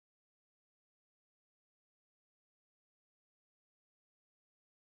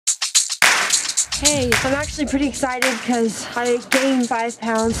Hey, I'm actually pretty excited because I gained 5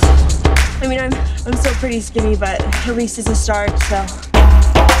 pounds. I mean, I'm still pretty skinny, but at least it's a start, so.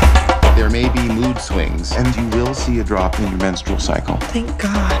 There may be mood swings, and you will see a drop in your menstrual cycle. Thank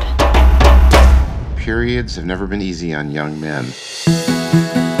God. Periods have never been easy on young men.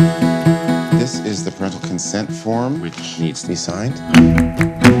 This is the parental consent form, which needs to be signed.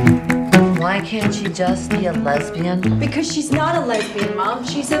 Why can't she just be a lesbian? Because she's not a lesbian, Mom.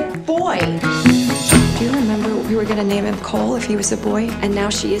 She's a boy. Do you remember we were gonna name him Cole if he was a boy? And now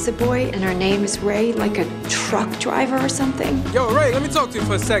she is a boy, and her name is Ray, like a truck driver or something? Yo, Ray, let me talk to you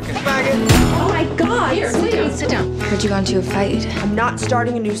for a second. Faggot. Oh my God! Here, sit down. Heard you got into a fight. I'm not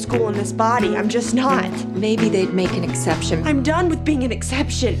starting a new school in this body. I'm just not. Maybe they'd make an exception. I'm done with being an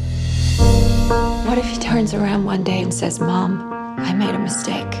exception. What if he turns around one day and says, Mom, I made a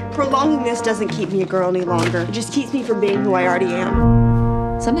mistake? Prolonging this doesn't keep me a girl any longer. It just keeps me from being who I already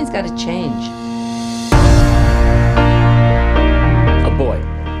am. Something's got to change. A boy.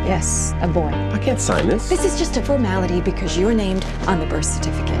 Yes, a boy. I can't sign this. This is just a formality because you're named on the birth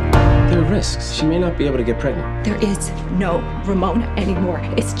certificate. There are risks. She may not be able to get pregnant. There is no Ramona anymore.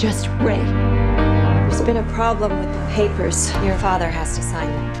 It's just Ray. There's been a problem with the papers. Your father has to sign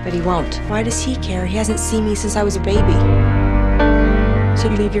them, but he won't. Why does he care? He hasn't seen me since I was a baby. So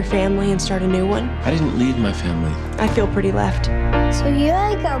you leave your family and start a new one? I didn't leave my family. I feel pretty left. So you're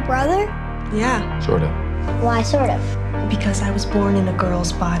like our brother? Yeah, Sort of. Why, sort of? because I was born in a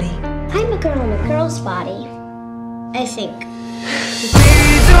girl's body. I'm a girl in a girl's body, I think.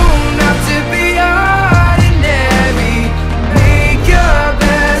 We don't have to be ordinary. Make your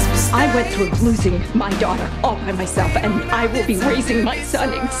best mistake. I went through losing my daughter all by myself, and I will be raising my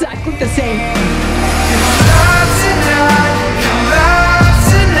son exactly the same. Come out tonight.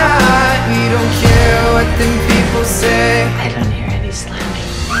 We don't care what them people say. I don't hear any slamming.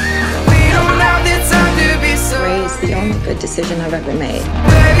 We don't have the time to be so. Ray is the only good decision I've ever made.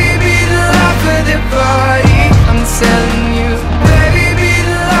 Baby, be the life of the party. I'm telling you. Baby, be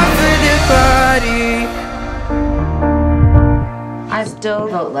the life of the party. I still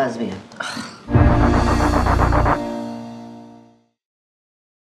vote lesbian.